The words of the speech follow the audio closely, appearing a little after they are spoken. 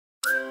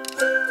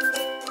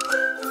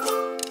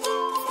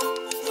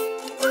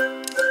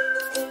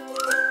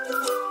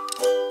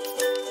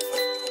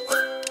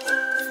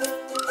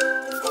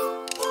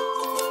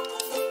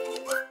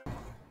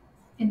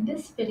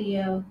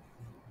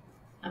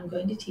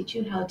going to teach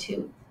you how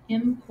to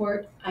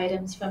import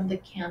items from the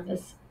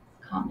Canvas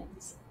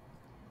Commons.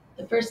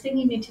 The first thing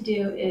you need to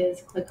do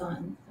is click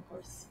on the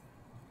course.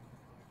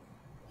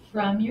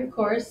 From your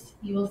course,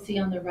 you will see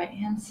on the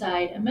right-hand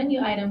side a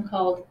menu item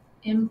called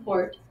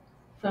Import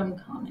from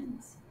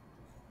Commons.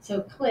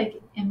 So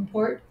click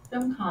Import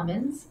from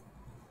Commons,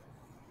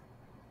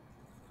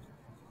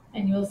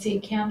 and you will see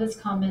Canvas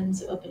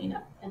Commons opening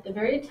up. At the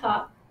very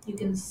top, you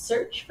can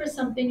search for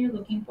something you're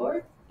looking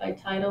for by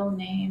title,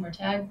 name, or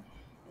tag.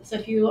 So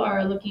if you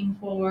are looking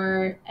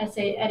for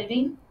essay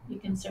editing, you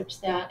can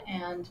search that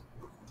and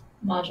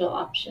module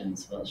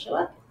options will show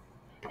up.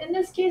 In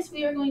this case,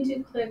 we are going to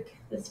click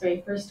this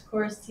very first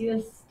course,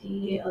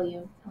 USD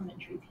LU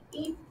Elementary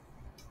PE.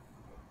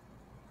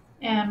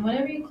 And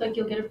whenever you click,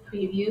 you'll get a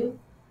preview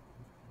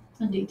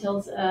and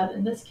details of,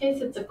 in this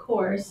case, it's a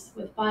course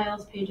with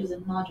files, pages,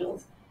 and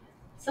modules.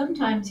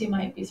 Sometimes you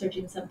might be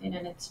searching something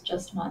and it's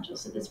just modules.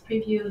 So this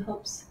preview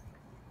helps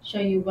show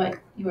you what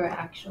you are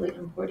actually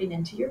importing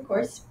into your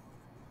course.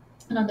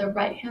 And on the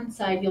right-hand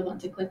side, you'll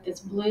want to click this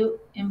blue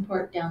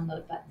Import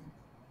Download button.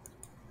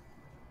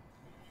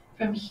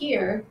 From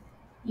here,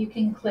 you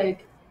can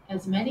click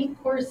as many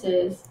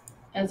courses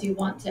as you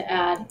want to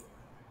add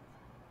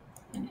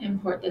and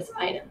import this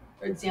item.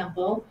 For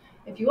example,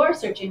 if you are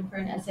searching for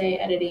an essay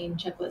editing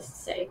checklist,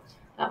 say,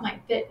 that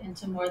might fit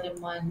into more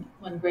than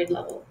one grade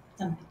level,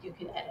 something you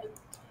could edit.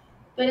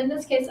 But in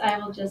this case, I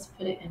will just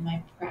put it in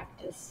my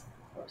practice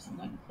course. I'm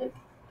going to click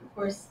the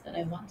course that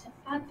I want to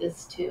add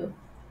this to,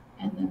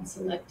 and then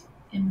select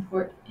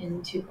Import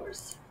into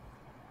Course.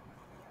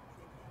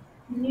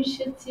 And you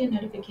should see a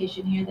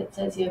notification here that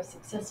says you have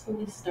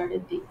successfully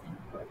started the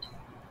import.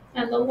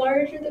 And the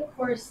larger the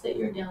course that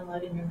you're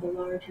downloading, or the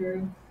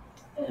larger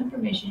the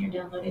information you're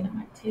downloading, it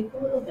might take a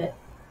little bit.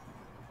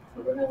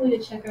 But we're going to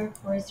check our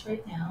course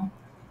right now.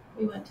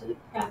 We went to the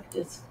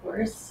practice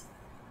course.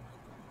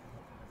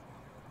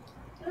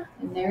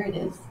 And there it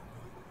is.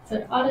 So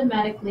it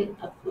automatically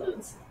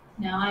uploads.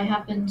 Now I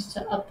happened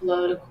to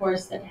upload a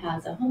course that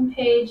has a home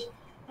page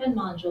and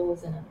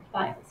modules and other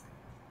files.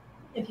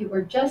 If you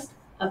were just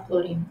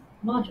uploading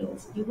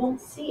modules, you won't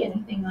see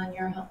anything on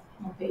your home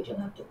page. You'll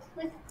have to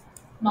click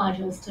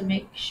modules to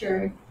make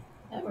sure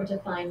that we're to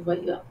find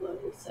what you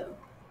uploaded. So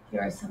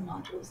here are some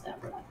modules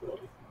that were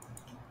uploaded.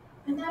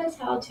 And that is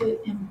how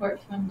to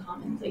import from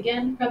Commons.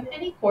 Again, from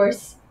any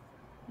course,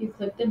 you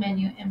click the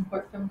menu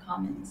Import from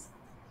Commons.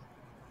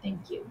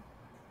 Thank you.